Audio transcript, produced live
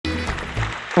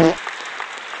That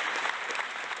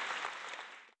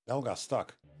one got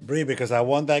stuck. Bree, because I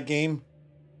won that game,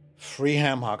 free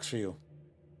ham hocks for you.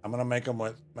 I'm gonna make them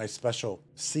with my special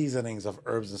seasonings of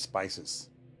herbs and spices.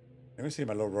 Let me see if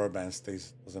my little rubber band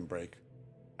doesn't break.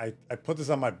 I put this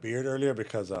on my beard earlier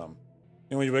because you know,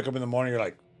 when you wake up in the morning, you're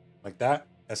like that.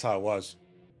 That's how it was.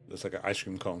 It's like an ice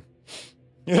cream cone.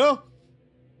 You know?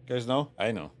 You guys know?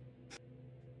 I know.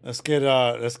 Let's get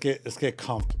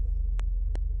comfortable.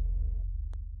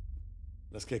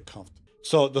 Let's get comfortable.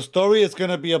 So the story is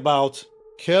gonna be about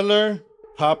Killer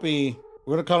Papi.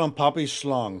 We're gonna call him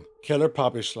PapiShlong. Killer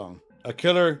PapiShlong. A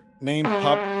killer named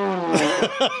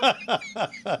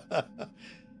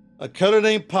A killer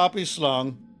named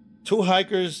PapiShlong. Two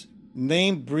hikers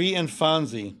named Bree and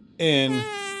Fonzie in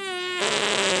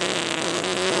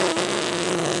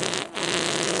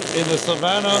the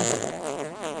Savannah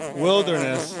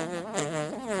Wilderness.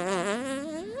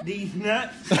 These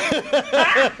nuts.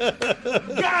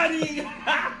 Got him.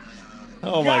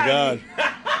 Oh my God.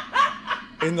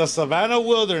 In the Savannah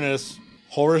Wilderness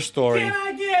horror story. Can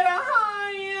I get a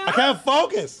higher? I can't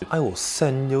focus. I will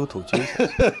send you to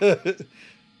Jesus.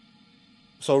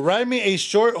 So write me a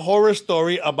short horror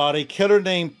story about a killer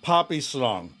named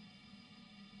PapiShlong.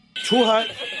 Two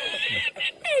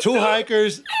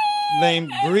hikers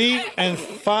named Bree and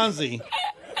Fonzie.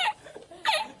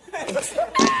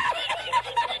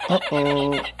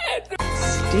 Uh-oh.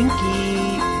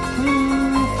 Stinky.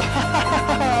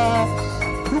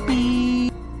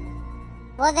 Poopy.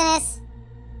 Wilderness.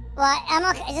 Well, I'm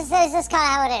okay. It's just kind of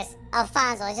how it is.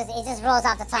 Alfonso. It just rolls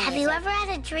off the tongue. Have you ever had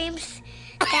a dream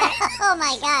that oh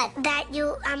my God. that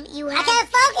you have? I can't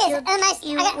focus. All right,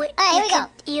 here we go.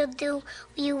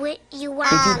 You want.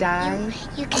 Did you die?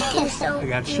 You can do so. I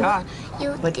got shot.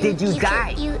 But did you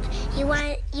die? You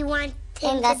want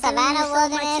In the Savannah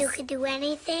Wilderness. You could do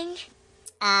anything.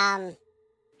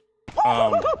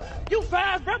 You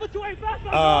fast, bro, but you ain't fast.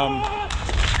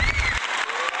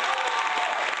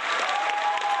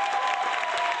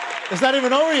 It's not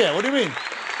even over yet. What do you mean?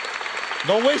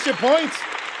 Don't waste your points.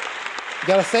 You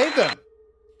gotta save them.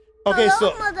 Okay,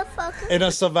 Hello, so motherfucker. in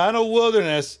a Savannah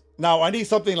Wilderness, now I need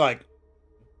something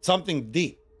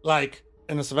deep. Like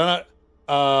in the Savannah,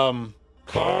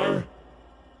 car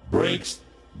breaks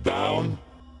down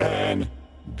and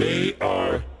they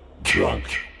are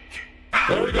drunk.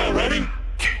 There we go. Ready?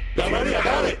 Y'all ready? I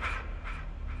got it.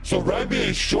 So write me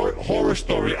a short horror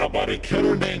story about a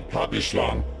killer named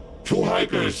PapiShlong. Two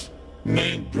hikers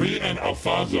named Bree and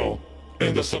Alfonso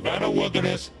in the Savannah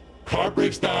Wilderness. Car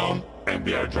breaks down and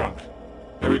they are drunk.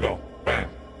 Here we go. Bam.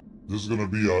 This is gonna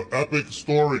be an epic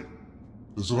story.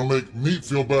 This is gonna make Meat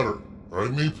feel better. All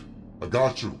right, Meat? I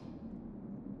got you.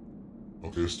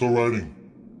 Okay, still writing.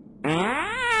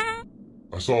 I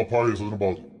saw a party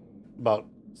something about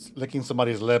licking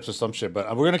somebody's lips or some shit,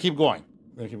 but we're gonna keep going.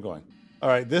 We're gonna keep going. All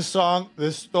right, this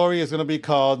story is gonna be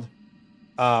called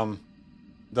the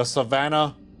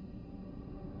Savannah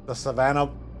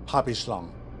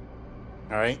PapiShlong.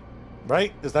 All right,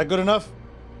 right? Is that good enough?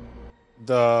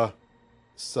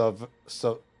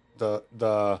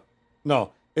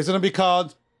 No, it's gonna be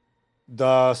called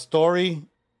the story.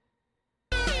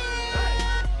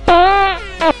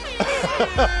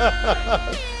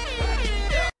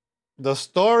 The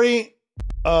story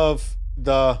of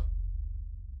the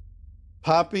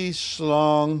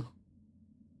PapiShlong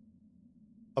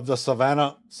of the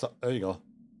Savannah. There you go.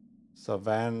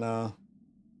 Savannah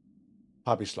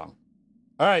PapiShlong.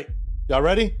 All right. Y'all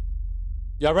ready?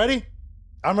 Y'all ready?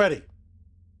 I'm ready.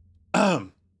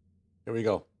 Here we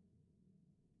go.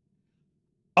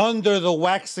 Under the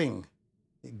waxing,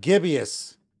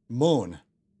 gibbous moon.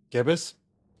 Gibbous?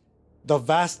 The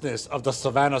vastness of the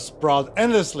savannah sprawled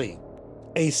endlessly,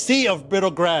 a sea of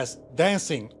brittle grass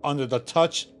dancing under the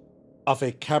touch of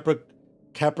a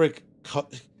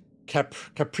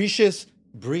capricious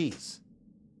breeze.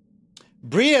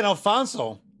 Bree and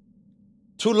Alfonso,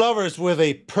 two lovers with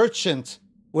a penchant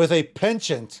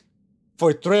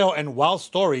for thrill and wild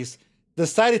stories,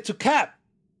 decided to cap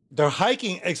their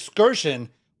hiking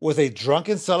excursion with a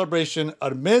drunken celebration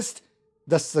amidst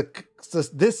this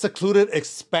secluded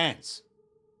expanse.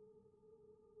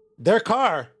 Their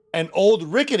car, an old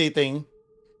rickety thing,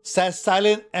 sat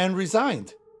silent and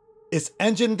resigned, its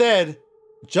engine dead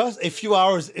just a few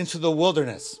hours into the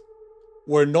wilderness,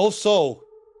 where no soul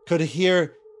could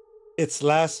hear its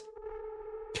last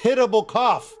pitiable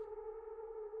cough.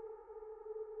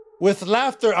 With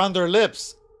laughter on their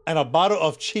lips and a bottle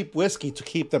of cheap whiskey to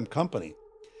keep them company,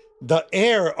 the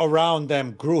air around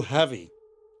them grew heavy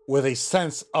with a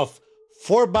sense of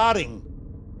foreboding.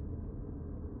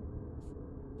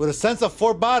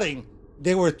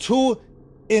 They were too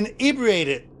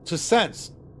inebriated to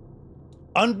sense.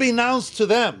 Unbeknownst to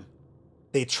them,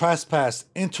 they trespassed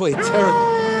into a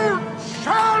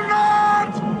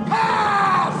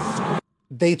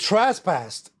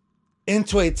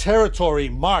territory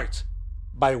marked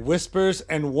by whispers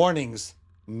and warnings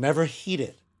never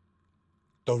heeded.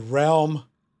 The realm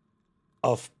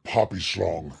of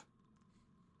PapiShlong.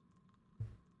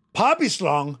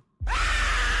 PapiShlong.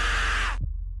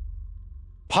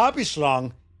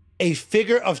 PapiShlong, a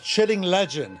figure of chilling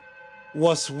legend,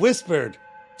 was whispered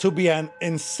to be an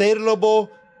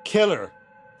insatiable killer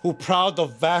who prowled the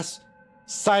vast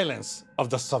silence of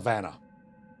the savannah.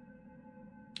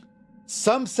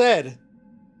 Some said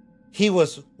he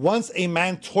was once a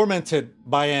man tormented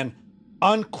by an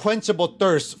unquenchable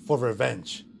thirst for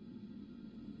revenge.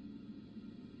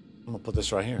 I'm gonna put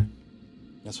this right here.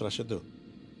 That's what I should do.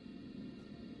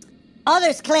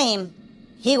 Others claim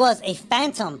he was a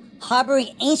phantom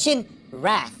harboring ancient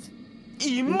wrath.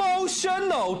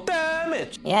 Emotional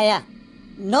damage. Yeah.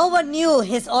 No one knew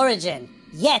his origin,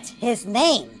 yet his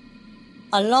name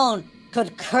alone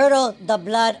could curdle the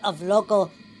blood of local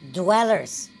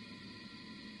dwellers.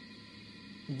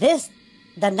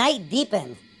 The night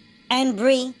deepened, and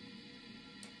Bree,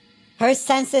 her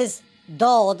senses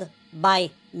dulled by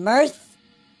mirth,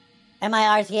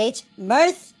 M-I-R-T-H,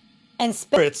 mirth and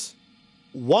spirits,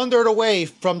 wandered away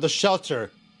from the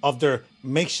shelter of their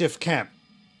makeshift camp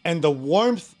and the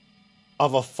warmth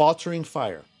of a faltering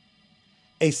fire.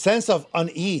 A sense of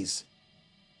unease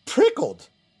prickled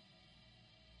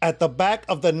at the back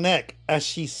of the neck as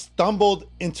she stumbled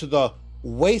into the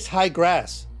waist-high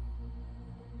grass.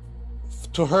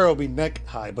 To her, it'll be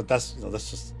neck-high, but that's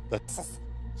just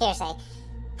hearsay.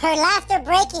 Her laughter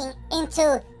breaking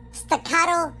into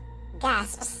staccato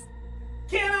gasps.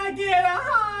 Can I get a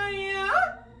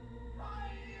higher?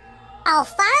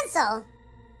 Alfonso,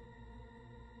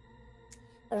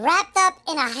 wrapped up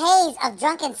in a haze of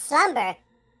drunken slumber,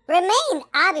 remained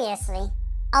obviously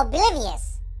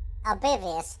oblivious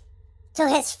to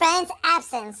his friend's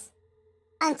absence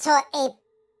until a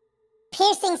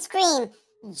piercing scream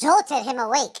jolted him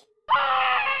awake.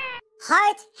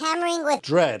 Heart hammering with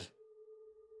dread,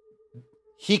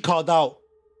 he called out,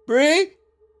 "Bree?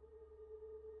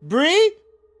 Bree?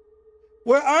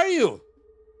 Where are you?"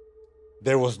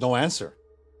 There was no answer.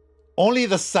 Only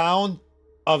the sound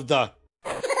of the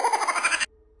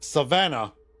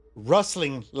savannah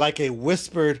rustling like a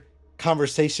whispered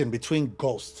conversation between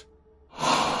ghosts.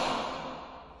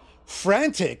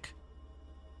 Frantic,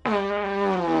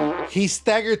 he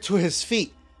staggered to his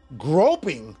feet,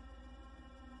 groping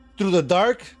through the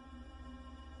dark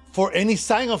for any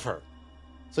sign of her.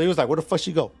 So he was like, "Where the fuck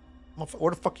she go?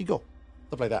 Where the fuck you go?"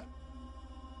 Stuff like that.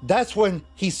 That's when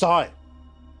he saw it.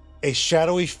 A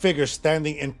shadowy figure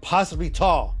standing impossibly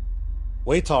tall,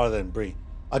 way taller than Bree,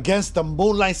 against the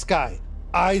moonlight sky,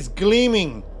 eyes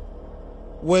gleaming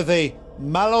with a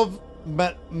malevolent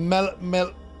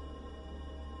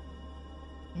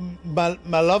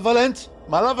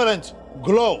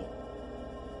glow.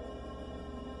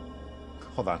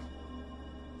 Hold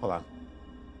on.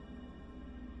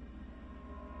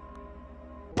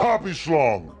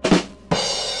 PapiShlong.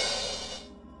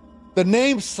 The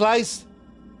name sliced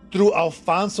through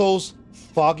Alfonso's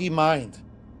foggy mind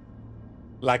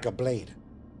like a blade.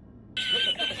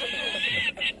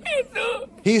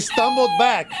 He stumbled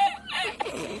back,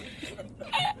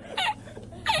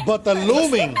 but the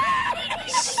looming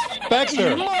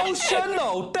specter.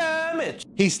 Emotional damage.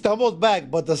 He stumbled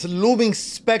back, but the looming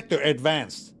specter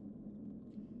advanced.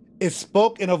 It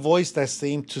spoke in a voice that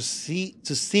seemed to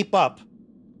seep up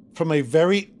from a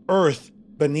very earth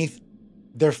beneath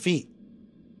their feet.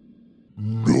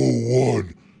 No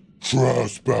one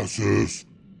trespasses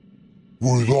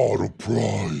without a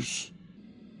prize.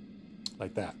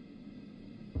 Like that.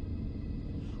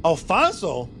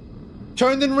 Alfonso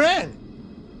turned and ran.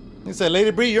 He said,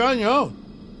 "Lady Bree, you're on your own."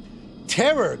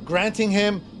 Terror granting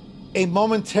him a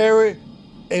momentary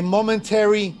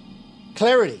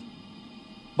clarity.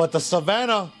 But the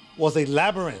savannah was a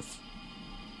labyrinth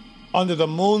under the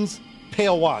moon's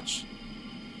pale watch.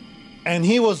 And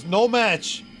he was no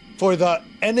match for the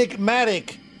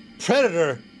enigmatic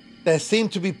predator that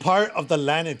seemed to be part of the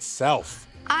land itself.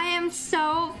 I am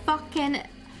so fucking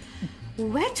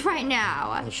wet right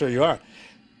now. I'm sure you are.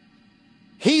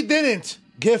 He didn't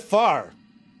get far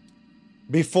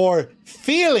before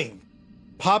feeling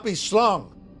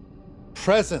PapiShlong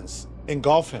presence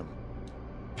engulf him.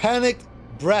 Panicked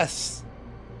breaths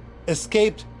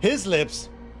escaped his lips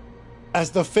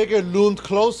as the figure loomed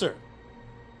closer,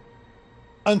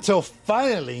 until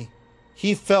finally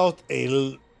he felt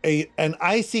an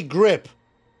icy grip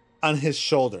on his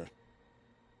shoulder.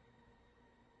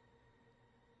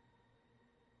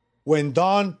 When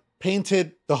dawn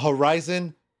painted the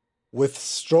horizon with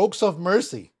strokes of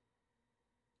mercy,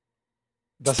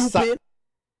 the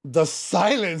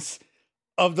silence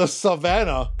of the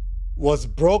savannah was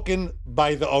broken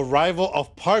by the arrival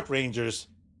of park rangers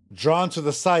drawn to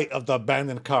the site of the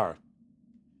abandoned car.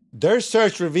 Their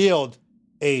search revealed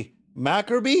a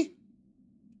Mackerby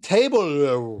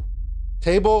table.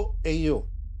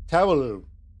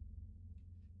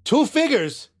 Two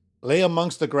figures lay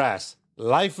amongst the grass,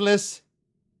 lifeless,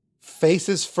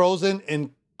 faces frozen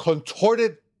in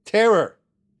contorted terror.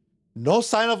 No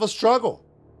sign of a struggle.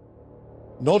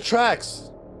 No tracks.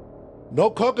 No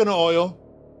coconut oil.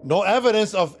 No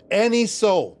evidence of any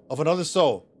soul, of another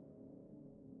soul.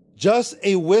 Just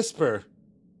a whisper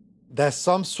that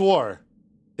some swore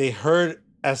they heard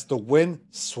as the wind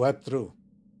swept through.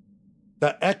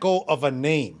 The echo of a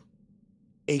name,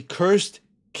 a curse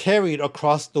carried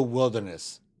across the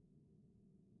wilderness.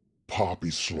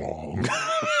 PapiShlong.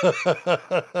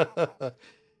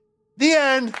 The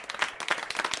end.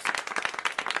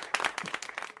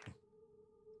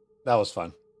 That was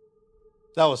fun.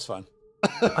 That was fun.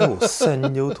 I will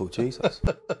send you to Jesus.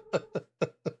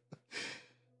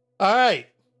 All right.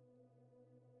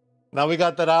 Now we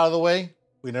got that out of the way.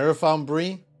 We never found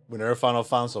Bree. We never found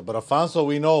Alfonso. But Alfonso,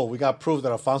 we know, we got proof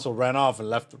that Alfonso ran off and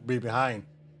left Bree behind.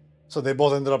 So they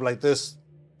both ended up like this.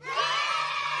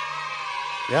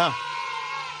 Yeah.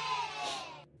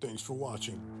 Thanks for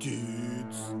watching,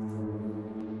 dudes.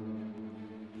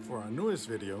 For our newest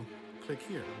video, click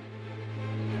here.